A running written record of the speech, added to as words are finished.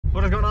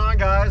What is going on,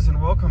 guys,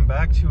 and welcome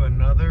back to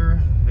another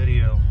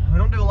video. I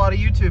don't do a lot of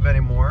YouTube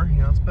anymore.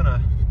 You know, it's been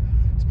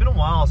a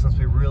while since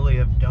we really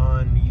have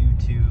done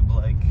YouTube,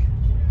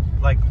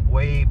 like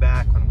way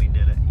back when we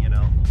did it, you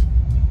know,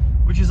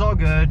 which is all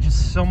good.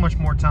 Just so much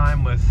more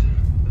time with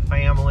the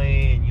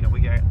family, and you know,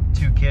 we got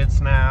 2 kids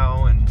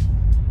now, and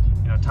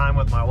you know, time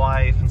with my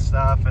wife and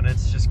stuff, and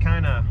it's just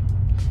kind of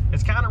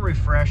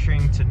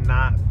refreshing to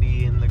not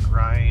be in the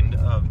grind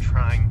of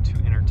trying to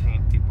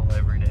entertain people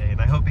every day.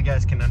 And I hope you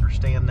guys can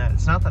understand that.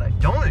 It's not that I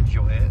don't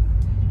enjoy it,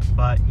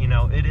 but you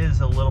know, it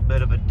is a little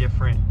bit of a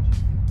different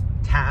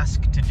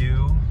task to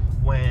do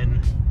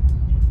when,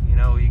 you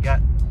know,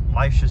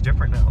 life's just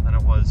different now than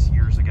it was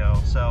years ago.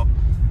 So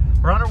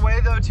we're on our way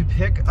though to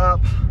pick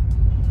up,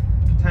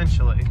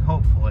 potentially,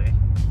 hopefully,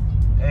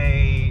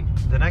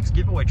 the next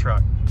giveaway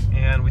truck.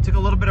 And we took a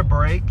little bit of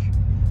break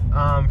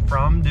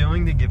from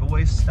doing the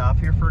giveaway stuff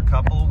here for a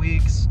couple of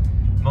weeks,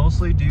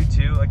 mostly due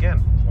to,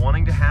 again,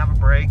 wanting to have a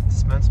break, to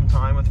spend some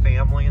time with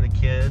family and the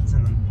kids,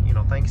 and you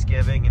know,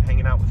 Thanksgiving and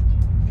hanging out with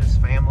just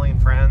family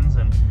and friends.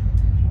 And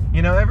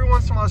you know, every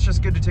once in a while it's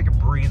just good to take a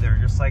breather,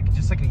 just like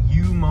a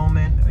you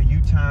moment, a you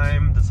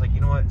time that's like,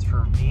 you know what, it's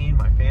for me and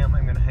my family.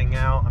 I'm gonna hang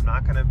out. I'm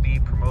not gonna be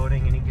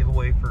promoting any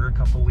giveaway for a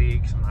couple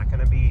weeks. I'm not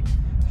gonna be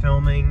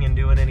filming and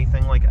doing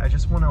anything. Like, I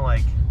just wanna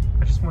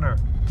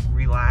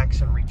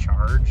relax and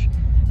recharge.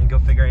 And go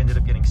figure, I ended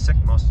up getting sick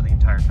most of the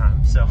entire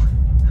time. So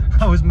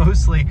I was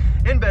mostly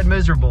in bed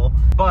miserable,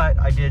 but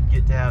I did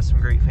get to have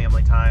some great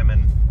family time,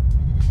 and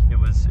it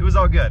was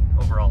all good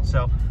overall.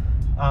 So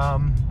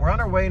we're on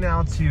our way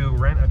now to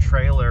rent a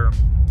trailer,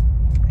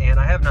 and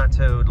I have not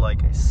towed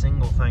like a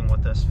single thing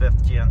with this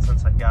 5th gen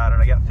since I got it.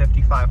 I got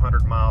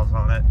 5,500 miles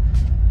on it,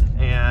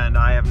 and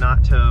I have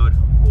not towed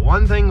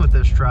one thing with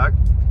this truck,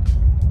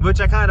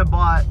 which I kind of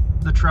bought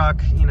the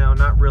truck, you know,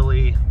 not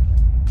really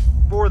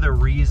for the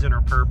reason or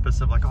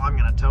purpose of like, oh, I'm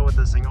gonna tow with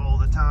this thing all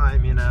the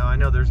time. You know, I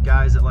know there's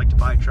guys that like to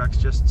buy trucks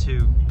just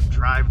to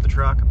drive the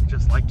truck,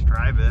 just like to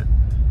drive it.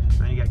 And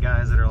then you got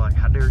guys that are like,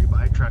 how dare you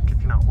buy a truck if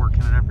you're not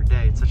working it every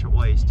day? It's such a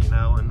waste, you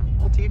know. And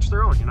we'll teach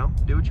their own, you know,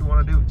 do what you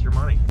want to do with your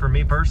money. For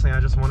me personally, I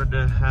just wanted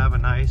to have a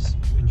nice,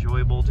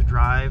 enjoyable to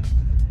drive,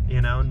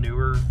 you know,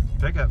 newer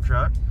pickup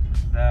truck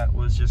that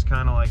was just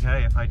kind of like,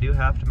 hey, if I do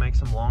have to make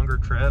some longer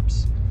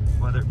trips,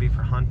 whether it be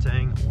for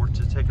hunting or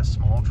to take a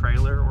small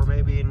trailer, or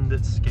maybe in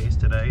this case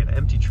today, an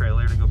empty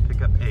trailer to go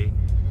pick up a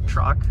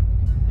truck,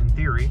 in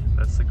theory,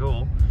 that's the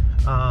goal.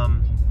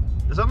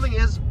 Something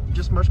is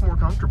just much more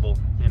comfortable,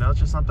 you know. It's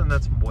just something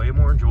that's way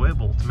more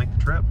enjoyable to make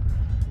the trip.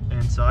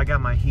 And so I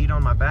got my heat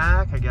on my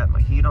back, I got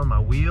my heat on my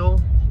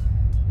wheel,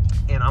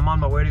 and I'm on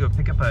my way to go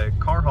pick up a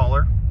car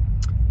hauler,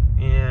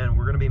 and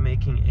we're gonna be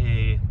making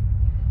a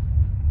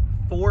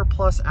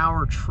 4+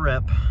 hour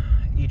trip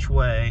each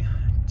way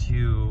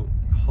to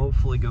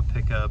hopefully go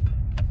pick up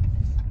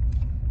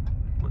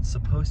what's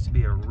supposed to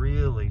be a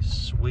really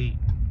sweet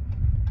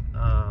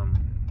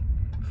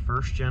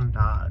 1st gen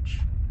Dodge.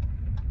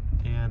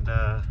 And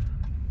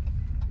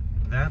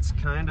that's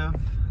kind of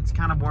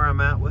where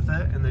I'm at with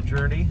it in the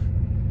journey.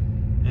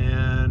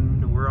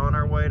 And we're on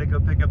our way to go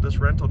pick up this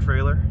rental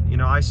trailer. You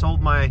know, I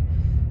sold my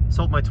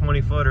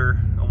 20-footer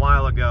a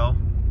while ago,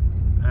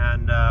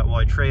 and well,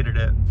 I traded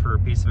it for a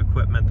piece of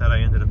equipment that I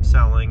ended up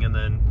selling and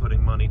then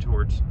putting money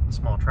towards a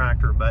small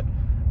tractor. But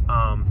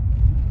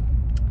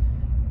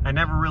I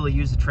never really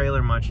used the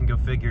trailer much, and go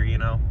figure, you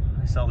know,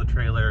 I sell the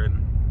trailer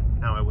and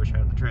now I wish I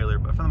had the trailer.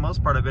 But for the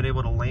most part, I've been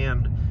able to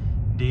land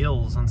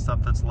deals on stuff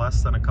that's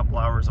less than a couple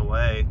hours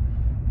away,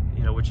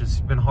 you know, which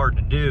has been hard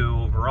to do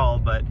overall,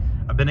 but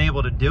I've been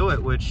able to do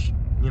it, which,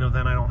 you know,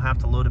 then I don't have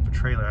to load up a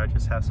trailer. I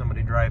just have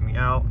somebody drive me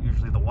out,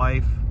 usually the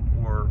wife,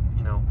 or,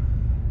 you know,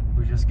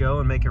 we just go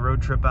and make a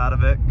road trip out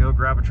of it, go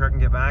grab a truck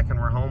and get back, and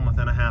we're home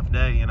within a half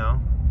day, you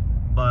know.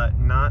 But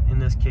not in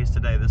this case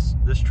today.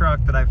 This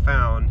truck that I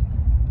found,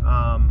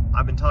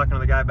 I've been talking to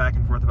the guy back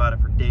and forth about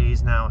it for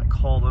days now. I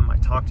called him, I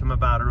talked to him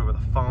about it over the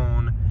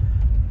phone.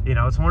 You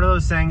know, it's one of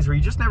those things where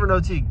you just never know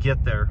till you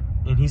get there.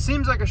 And he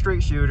seems like a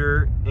straight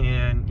shooter,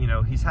 and you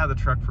know, he's had the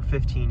truck for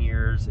 15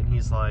 years, and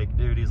he's like,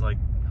 dude, he's like,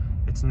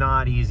 it's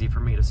not easy for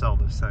me to sell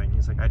this thing.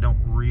 He's like, I don't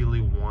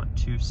really want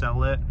to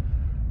sell it,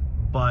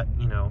 but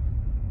you know,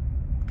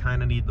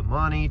 kind of need the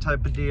money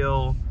type of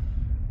deal.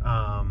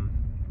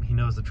 He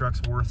knows the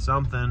truck's worth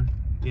something,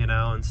 you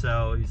know, and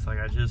so he's like,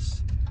 I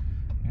just,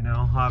 you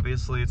know,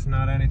 obviously it's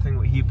not anything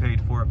what he paid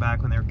for it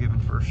back when they were giving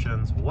 1st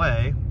gens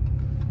away,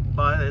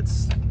 but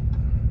it's,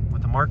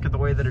 with the market the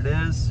way that it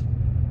is,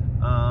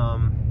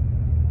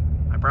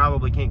 I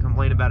probably can't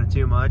complain about it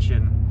too much,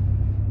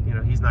 and you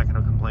know, he's not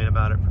going to complain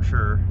about it for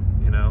sure,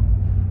 you know,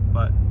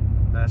 but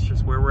that's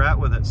just where we're at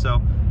with it. So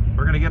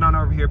we're going to get on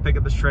over here, pick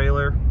up this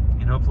trailer,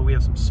 and hopefully we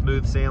have some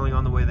smooth sailing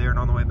on the way there and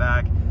on the way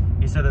back.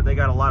 He said that they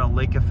got a lot of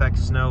lake effect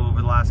snow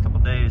over the last couple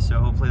days, so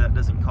hopefully that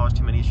doesn't cause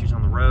too many issues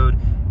on the road.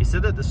 He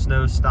said that the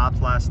snow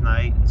stopped last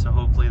night, so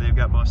hopefully they've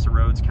got most of the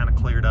roads kind of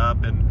cleared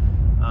up and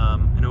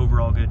in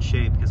overall good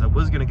shape, because I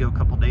was going to go a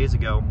couple days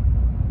ago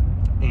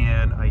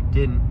and I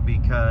didn't,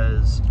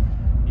 because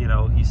you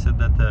know, he said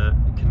that the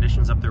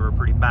conditions up there were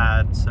pretty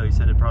bad, so he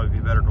said it'd probably be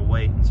better to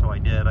wait, and so I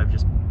did. I've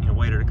just, you know,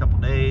 waited a couple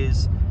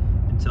days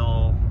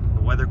until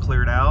the weather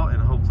cleared out,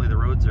 and hopefully the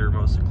roads are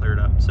mostly cleared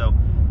up. So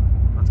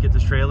let's get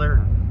this trailer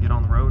and get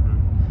on the road,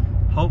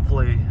 and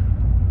hopefully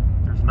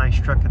there's a nice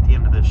truck at the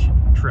end of this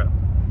trip.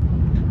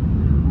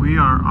 We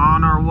are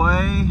on our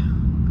way.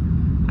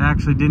 I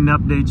actually didn't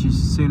update you as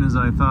soon as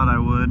I thought I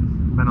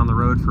would. Been on the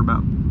road for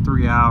about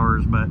 3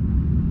 hours, but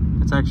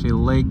it's actually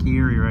Lake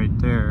Erie right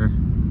there.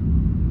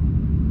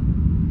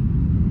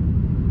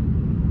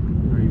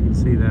 Or you can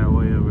see that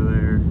way over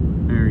there.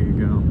 There you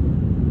go.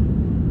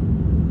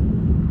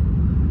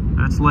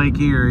 That's Lake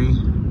Erie.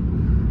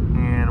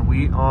 And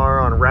we are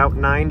on Route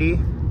 90,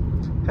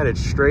 headed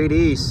straight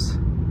east.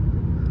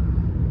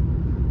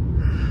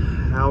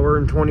 Hour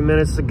and 20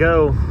 minutes to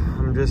go.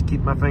 I'm just keep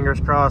my fingers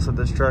crossed that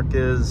this truck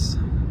is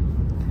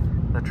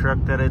the truck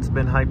that it's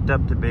been hyped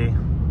up to be.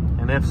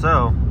 And if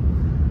so,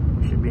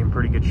 we should be in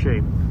pretty good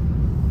shape.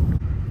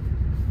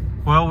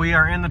 Well, we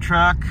are in the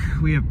truck.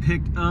 We have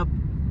picked up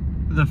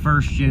the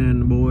first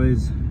gen,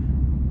 boys.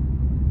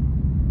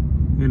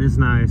 And it's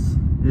nice.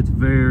 It's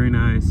very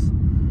nice.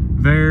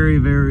 Very,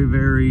 very,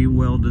 very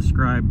well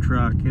described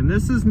truck. And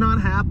this does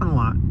not happen a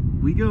lot.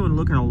 We go and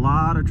look at a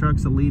lot of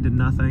trucks that lead to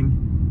nothing.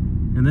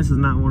 And this is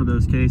not one of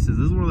those cases.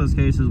 This is one of those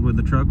cases where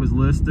the truck was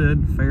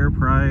listed, fair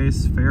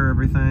price, fair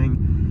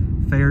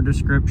everything, fair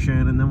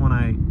description. And then when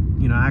I,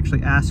 you know,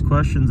 actually ask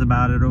questions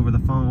about it over the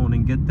phone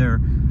and get there,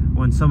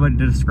 when somebody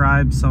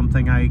describes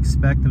something, I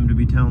expect them to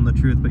be telling the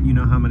truth. But you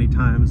know how many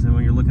times, and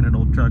when you're looking at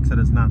old trucks, that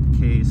is not the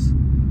case.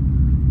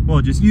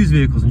 Well, just used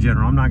vehicles in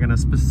general. I'm not going to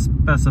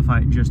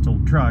specify just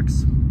old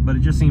trucks, but it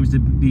just seems to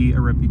be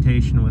a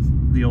reputation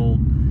with the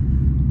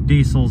old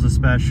diesels,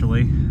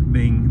 especially,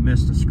 being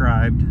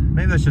misdescribed.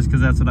 Maybe that's just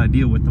because that's what I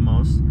deal with the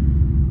most.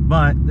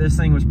 But this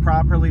thing was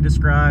properly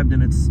described,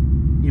 and it's,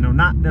 you know,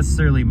 not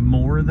necessarily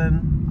more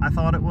than I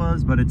thought it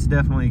was, but it's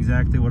definitely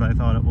exactly what I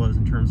thought it was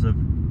in terms of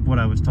what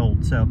I was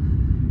told. So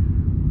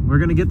we're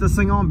going to get this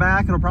thing on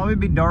back. It'll probably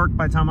be dark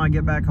by the time I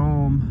get back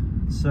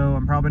home. So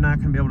I'm probably not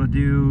going to be able to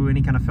do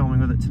any kind of filming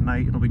with it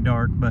tonight. It'll be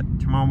dark, but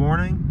tomorrow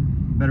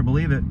morning, you better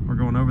believe it, we're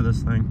going over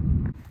this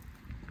thing.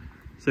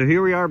 So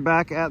here we are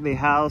back at the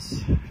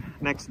house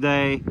next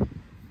day.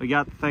 We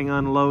got the thing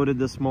unloaded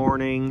this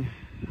morning.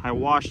 I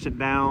washed it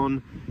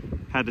down,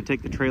 had to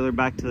take the trailer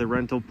back to the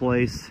rental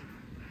place.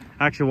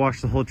 I actually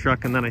washed the whole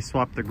truck, and then I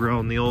swapped the grill,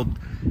 and the old,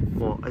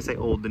 well, I say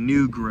old, the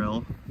new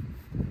grill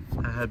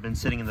had been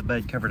sitting in the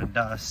bed covered in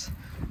dust.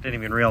 Didn't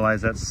even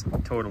realize that's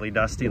totally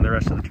dusty and the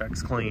rest of the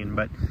truck's clean.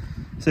 But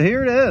so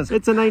here it is.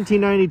 It's a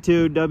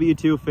 1992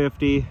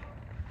 W250.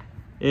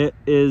 It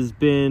has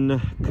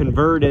been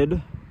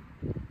converted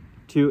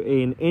to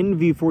an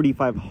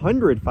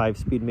NV4500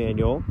 5-speed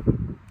manual,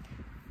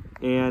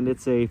 and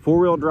it's a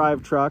 4-wheel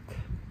drive truck.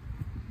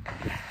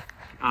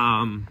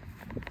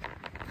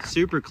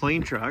 Super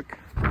clean truck.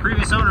 The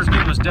previous owner's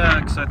name was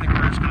Doug, so I think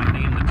we're just going to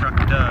name the truck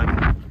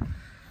Doug.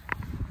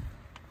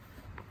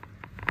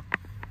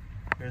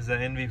 There's the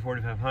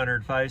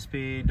NV4500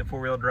 5-speed, the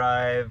 4-wheel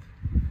drive.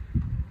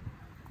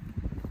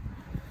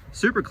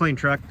 Super clean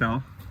truck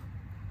though.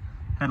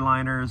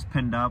 Headliner's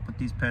pinned up with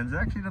these pins. It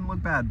actually doesn't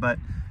look bad, but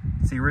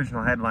it's the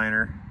original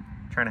headliner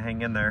trying to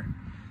hang in there.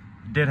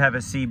 Did have a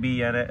CB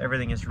in it.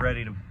 Everything is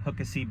ready to hook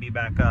a CB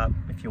back up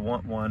if you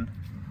want one.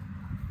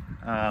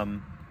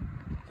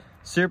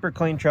 Super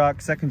clean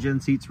truck. Second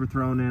gen seats were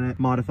thrown in it,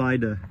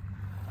 modified to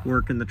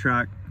work in the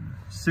truck.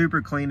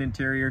 Super clean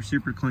interior,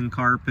 super clean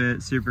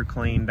carpet, super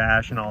clean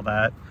dash and all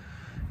that.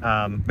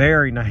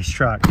 Very nice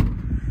truck.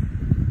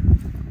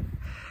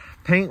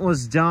 Paint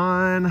was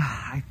done,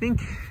 I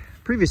think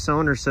previous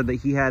owner said that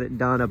he had it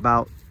done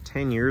about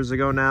 10 years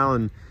ago now,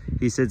 and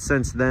he said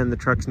since then the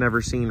truck's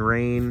never seen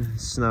rain,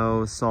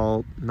 snow,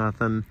 salt,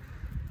 nothing.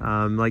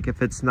 Like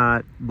if it's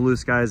not blue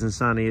skies and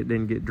sunny, it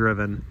didn't get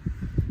driven.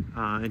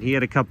 And he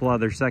had a couple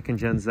other second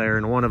gens there,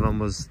 and one of them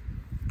was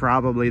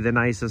probably the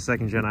nicest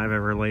second gen I've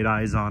ever laid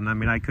eyes on. I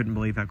mean, I couldn't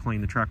believe how clean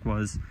the truck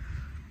was.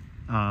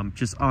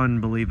 Just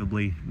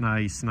unbelievably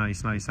nice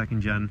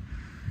second gen.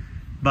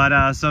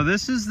 But so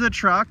this is the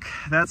truck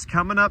that's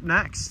coming up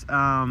next.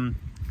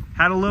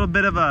 Had a little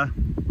bit of a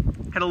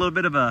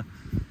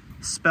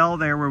spell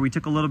there where we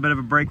took a little bit of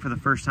a break for the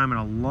first time in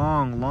a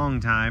long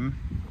time.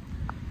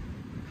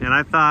 And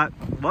I thought,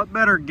 what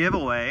better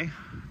giveaway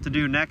to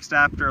do next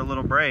after a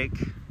little break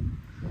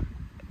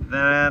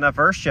than a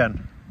first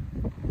gen?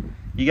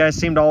 You guys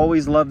seem to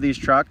always love these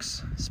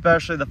trucks,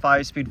 especially the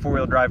 5-speed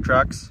 4-wheel drive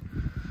trucks.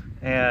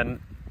 And,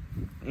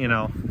 you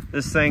know,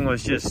 this thing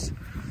was just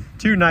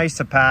too nice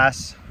to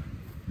pass.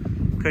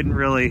 Couldn't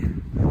really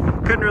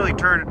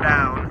turn it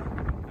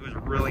down. It was a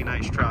really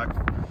nice truck.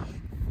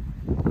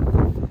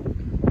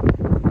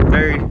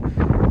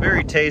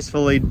 Very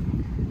tastefully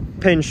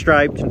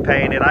pinstriped and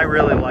painted. I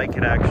really like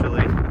it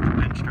actually.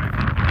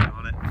 Pinstripe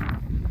on it.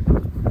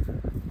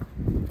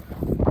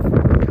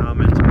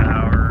 Cummins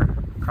power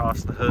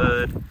across the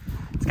hood.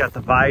 It's got the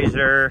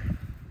visor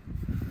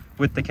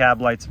with the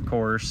cab lights, of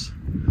course.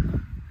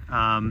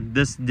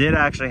 This did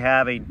actually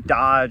have a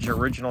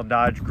original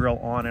Dodge grill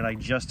on it. I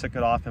just took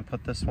it off and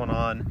put this one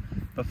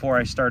on before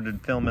I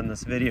started filming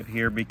this video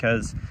here,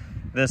 because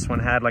this one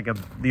had like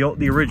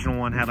the original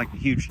one had like a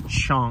huge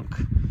chunk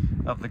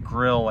of the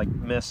grill like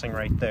missing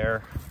right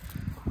there.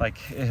 Like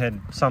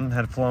something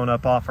had flown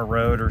up off a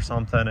road or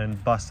something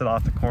and busted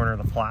off the corner of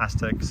the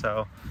plastic.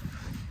 So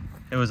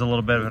it was a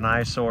little bit of an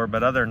eyesore,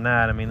 but other than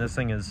that, I mean, this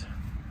thing is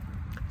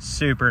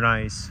super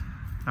nice.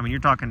 I mean, you're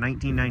talking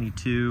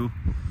 1992.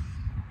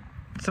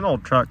 It's an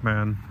old truck,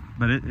 man,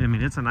 but I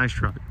mean, it's a nice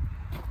truck.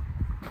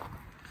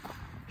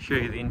 Show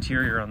you the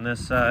interior on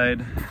this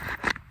side.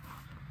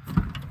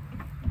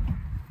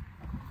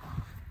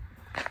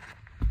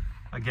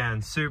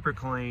 Again, super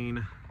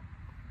clean.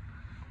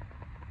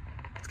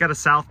 It's got a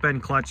South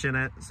Bend clutch in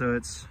it, so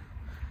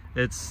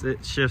it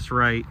shifts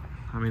right.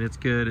 I mean, it's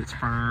good, it's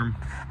firm,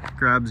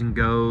 grabs and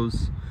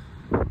goes.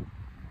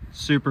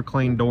 Super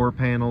clean door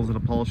panels and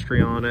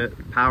upholstery on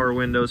it. Power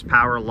windows,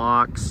 power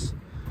locks.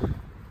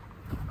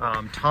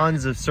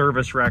 Tons of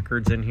service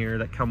records in here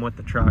that come with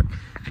the truck.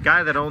 The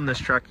guy that owned this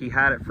truck, he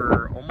had it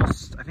for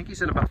almost, I think he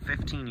said about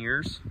 15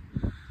 years.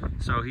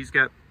 So he's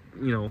got,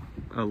 you know,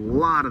 a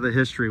lot of the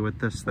history with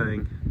this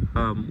thing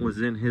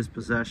was in his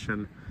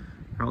possession,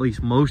 or at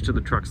least most of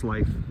the truck's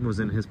life was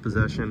in his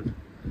possession.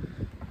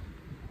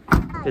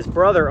 His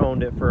brother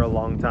owned it for a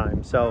long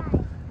time, so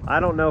I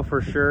don't know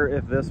for sure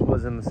if this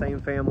was in the same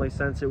family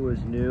since it was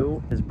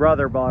new. His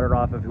brother bought it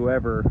off of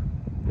whoever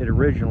it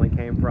originally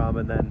came from,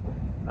 and then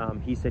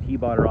he said he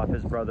bought it off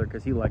his brother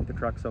because he liked the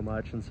truck so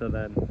much, and so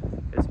then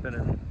it's been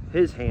in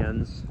his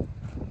hands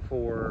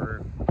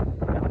for,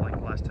 you know, like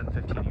the last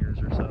 10-15 years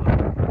or so.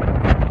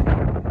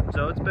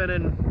 So it's been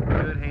in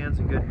good hands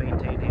and good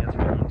maintained hands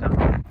for a long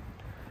time.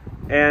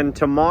 And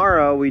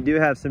tomorrow we do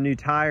have some new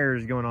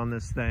tires going on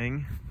this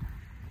thing.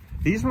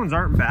 These ones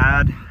aren't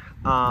bad,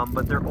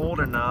 but they're old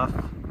enough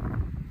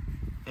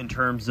in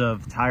terms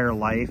of tire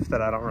life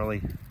that I don't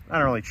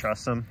really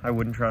trust them. I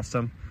wouldn't trust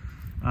them.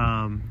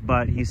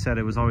 But he said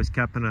it was always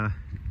kept in a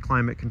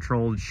climate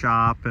controlled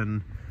shop,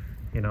 and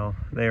you know,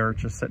 they were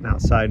just sitting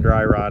outside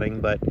dry rotting.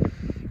 But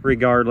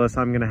regardless,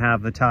 I'm gonna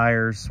have the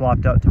tires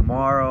swapped out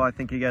tomorrow. I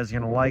think you guys are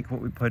gonna like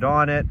what we put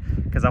on it,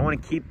 because I want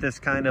to keep this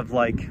kind of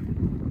like,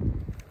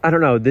 I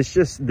don't know, this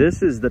is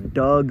the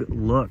Doug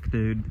look,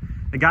 dude.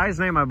 The guy's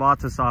name I bought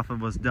this off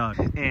of was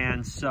Doug,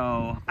 and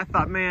so I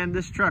thought, man,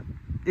 this truck,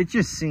 it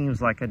just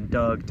seems like a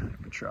Doug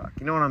type of truck.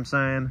 You know what I'm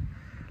saying?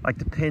 Like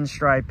the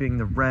pinstriping,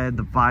 the red,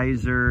 the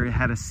visor. It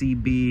had a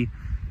CB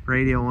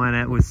radio in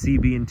it with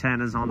CB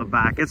antennas on the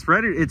back. It's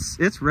ready.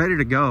 It's ready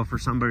to go for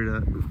somebody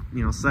to,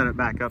 you know, set it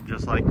back up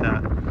just like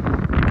that.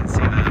 You can see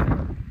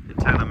the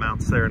antenna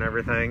mounts there and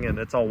everything, and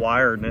it's all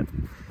wired,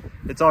 and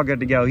it's all good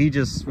to go. He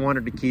just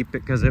wanted to keep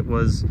it because it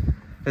was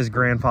his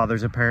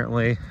grandfather's,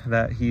 apparently,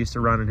 that he used to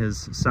run in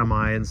his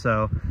semi, and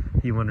so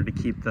he wanted to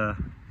keep the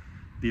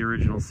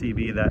original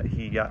CB that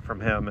he got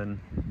from him and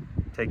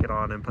take it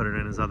on and put it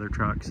in his other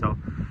truck. So,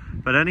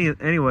 but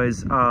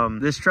anyways,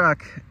 this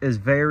truck is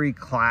very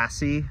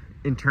classy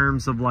in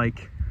terms of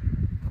like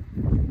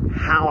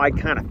how I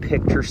kind of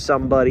picture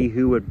somebody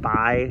who would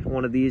buy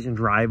one of these and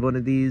drive one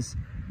of these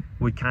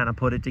would kind of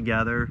put it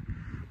together.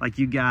 Like,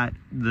 you got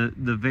the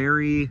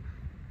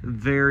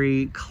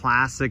very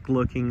classic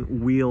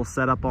looking wheel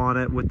setup on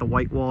it with the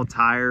white wall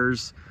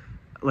tires,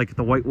 like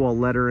the white wall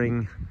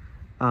lettering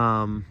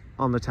on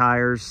the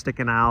tires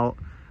sticking out.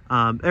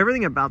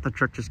 Everything about the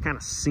truck just kind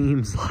of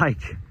seems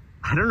like,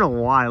 I don't know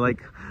why,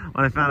 like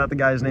when I found out the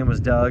guy's name was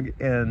Doug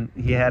and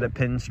he had it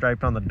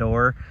pinstriped on the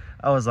door,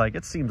 I was like,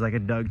 it seems like a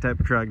Doug type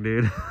of truck,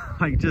 dude.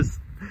 Like, just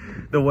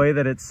the way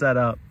that it's set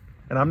up.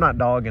 And I'm not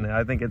dogging it.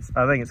 I think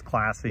it's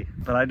classy,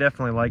 but I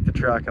definitely like the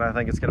truck, and I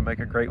think it's gonna make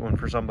a great one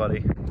for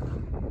somebody.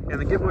 And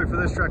the giveaway for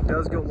this truck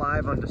does go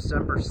live on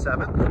December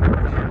 7th,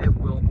 and it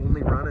will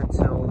only run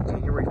until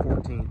January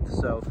 14th.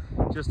 So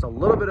just a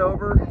little bit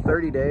over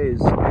 30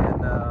 days,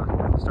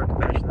 and start to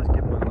finish this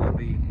giveaway will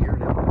be here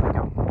and there we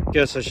go.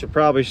 Guess I should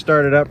probably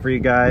start it up for you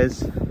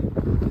guys.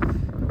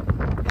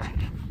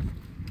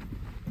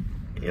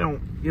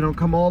 You don't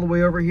come all the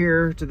way over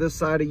here to this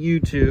side of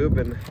YouTube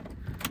and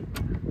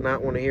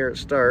not want to hear it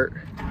start.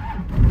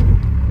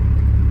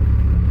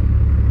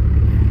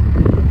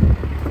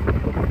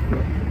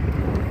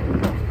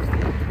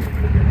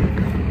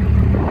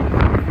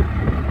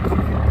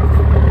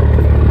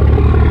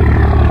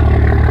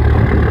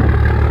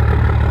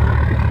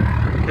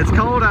 It's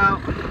cold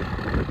out.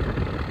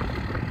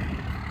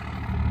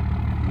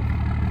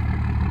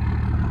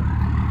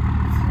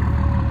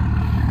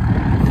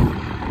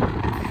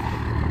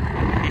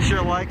 He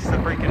sure likes the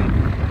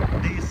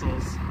freaking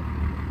diesels.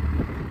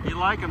 You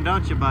like them,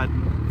 don't you, bud?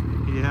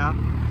 Yeah.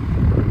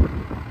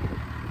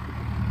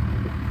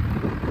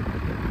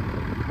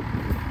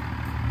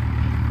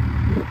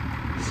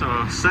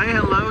 So say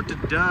hello to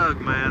Doug,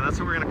 man. That's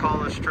what we're gonna call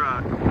this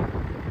truck.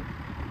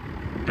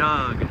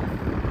 Doug.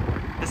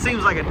 It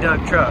seems like a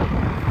Doug truck.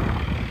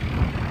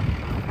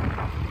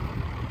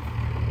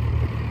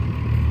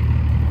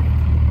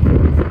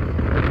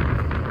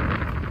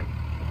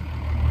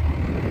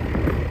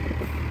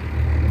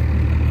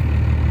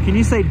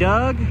 you say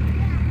Doug?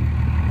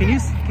 Can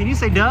you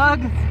say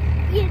Doug?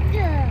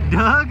 Yeah,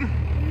 Doug?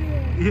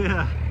 Yeah.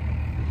 Yeah.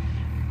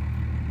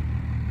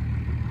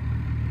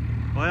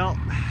 Well,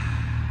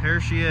 here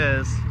she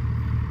is.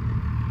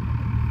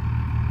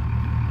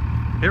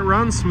 It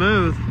runs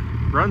smooth.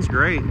 Runs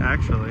great,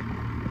 actually.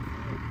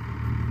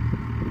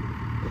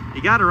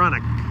 You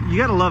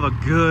gotta love a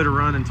good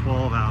running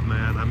 12 out,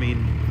 man. I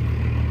mean,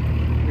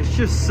 it's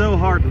just so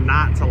hard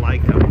not to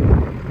like them.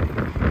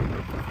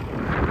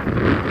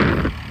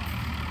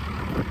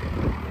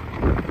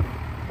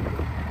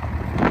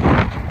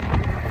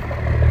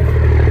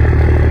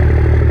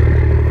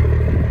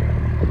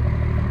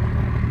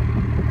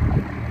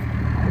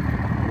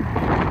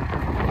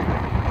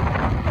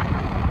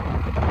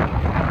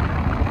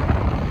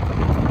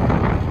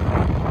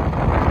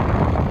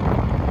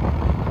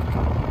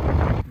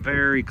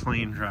 Very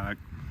clean truck.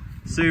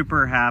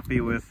 Super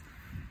happy with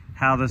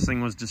how this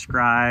thing was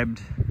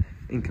described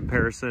in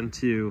comparison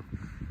to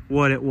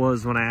what it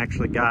was when I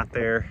actually got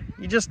there.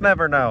 You just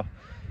never know.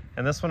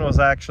 And this one was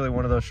actually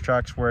one of those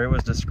trucks where it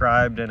was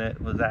described and it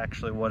was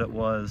actually what it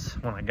was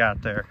when I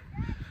got there.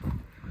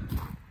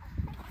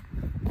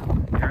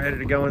 You ready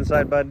to go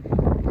inside, bud?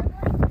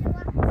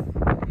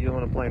 You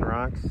want to play in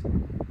rocks?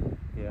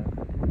 Yeah.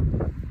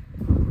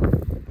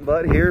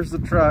 But here's the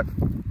truck.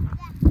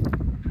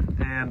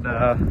 And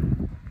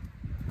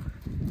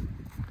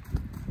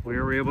we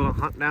were able to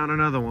hunt down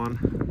another one.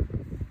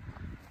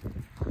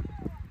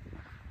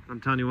 I'm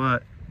telling you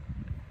what,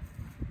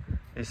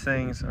 these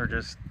things are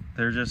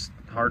they're just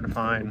hard to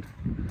find.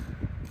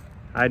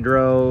 I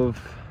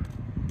drove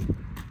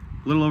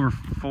a little over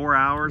 4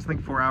 hours, I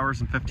think 4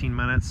 hours and 15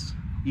 minutes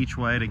each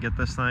way to get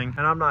this thing.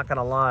 And I'm not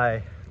gonna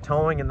lie,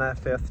 towing in that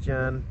 5th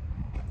gen,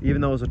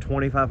 even though it was a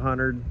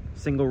 2500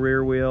 single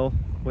rear wheel,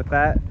 with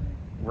that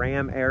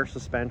Ram air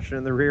suspension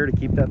in the rear to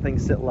keep that thing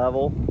sit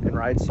level and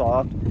ride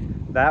soft,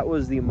 that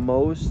was the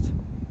most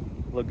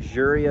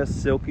luxurious,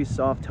 silky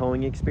soft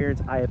towing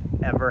experience I have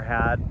ever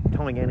had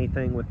towing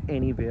anything with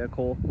any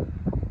vehicle.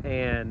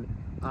 And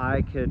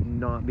I could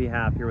not be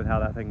happier with how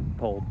that thing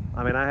pulled.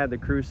 I mean, I had the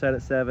cruise set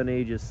at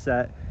 70, just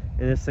set,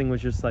 and this thing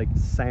was just like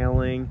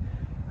sailing.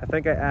 I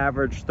think I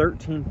averaged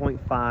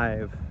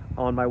 13.5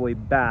 on my way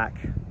back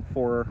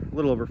for a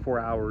little over 4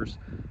 hours,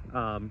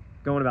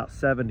 going about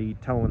 70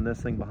 towing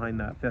this thing behind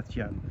that 5th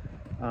gen.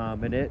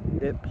 And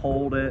it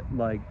pulled it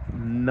like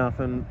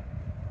nothing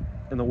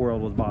in the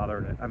world was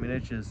bothering it. I mean,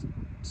 it's just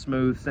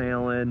smooth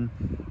sailing,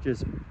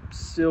 just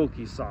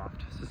silky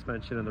soft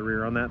suspension in the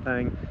rear on that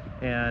thing.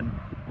 And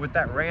with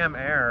that Ram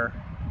Air,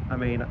 I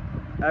mean,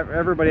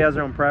 everybody has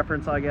their own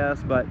preference, I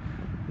guess, but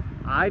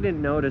I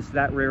didn't notice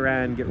that rear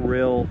end get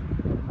real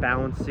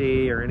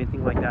bouncy or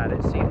anything like that.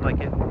 It seemed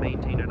like it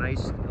maintained a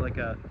nice, like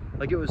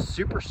it was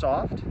super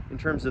soft in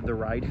terms of the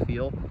ride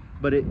feel,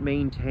 but it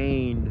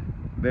maintained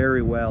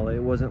very well. It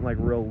wasn't like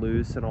real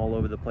loose and all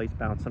over the place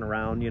bouncing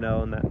around, you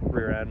know, in that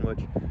rear end, which,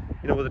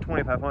 you know, with a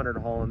 2500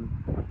 hauling,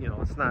 you know,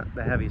 it's not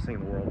the heaviest thing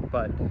in the world,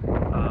 but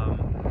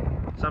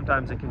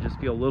sometimes it can just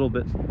feel a little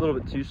bit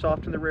too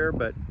soft in the rear,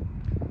 but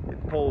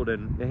it pulled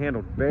and it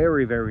handled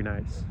very, very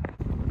nice.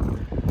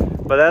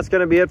 But that's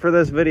going to be it for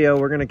this video.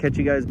 We're going to catch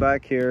you guys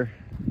back here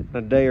in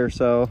a day or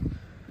so,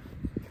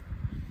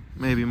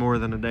 maybe more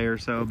than a day or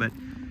so, but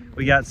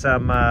we got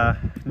some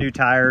new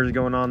tires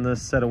going on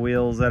this set of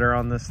wheels that are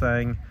on this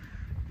thing,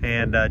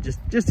 and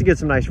just to get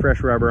some nice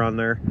fresh rubber on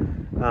there.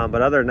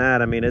 But other than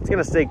that, I mean, it's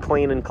going to stay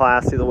clean and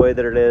classy the way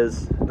that it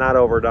is, not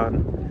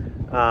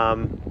overdone.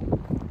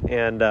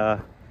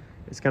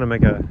 It's going to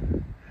make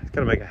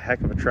a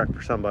heck of a truck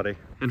for somebody.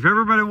 And for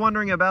everybody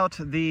wondering about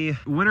the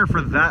winner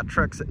for that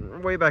truck,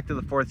 way back to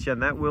the 4th gen,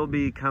 that will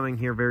be coming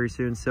here very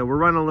soon. So we're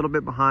running a little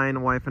bit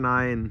behind. Wife and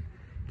I and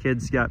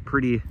kids got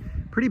pretty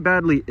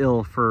badly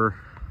ill for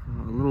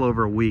a little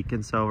over a week,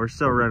 and so we're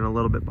still running a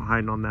little bit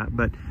behind on that.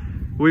 But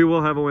we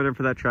will have a winner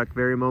for that truck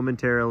very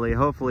momentarily.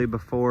 Hopefully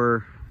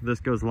before this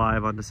goes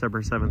live on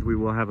December 7th, we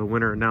will have a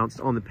winner announced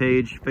on the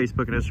page,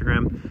 Facebook and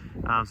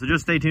Instagram. So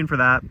just stay tuned for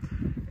that,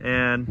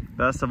 and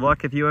best of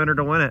luck if you enter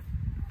to win it.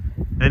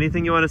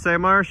 Anything you want to say,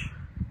 Marsh?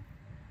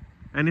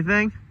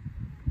 Anything?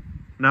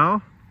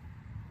 No?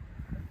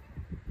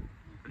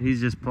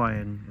 He's just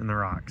playing in the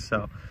rocks.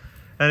 So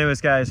anyways,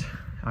 guys,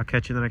 I'll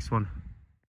catch you in the next one.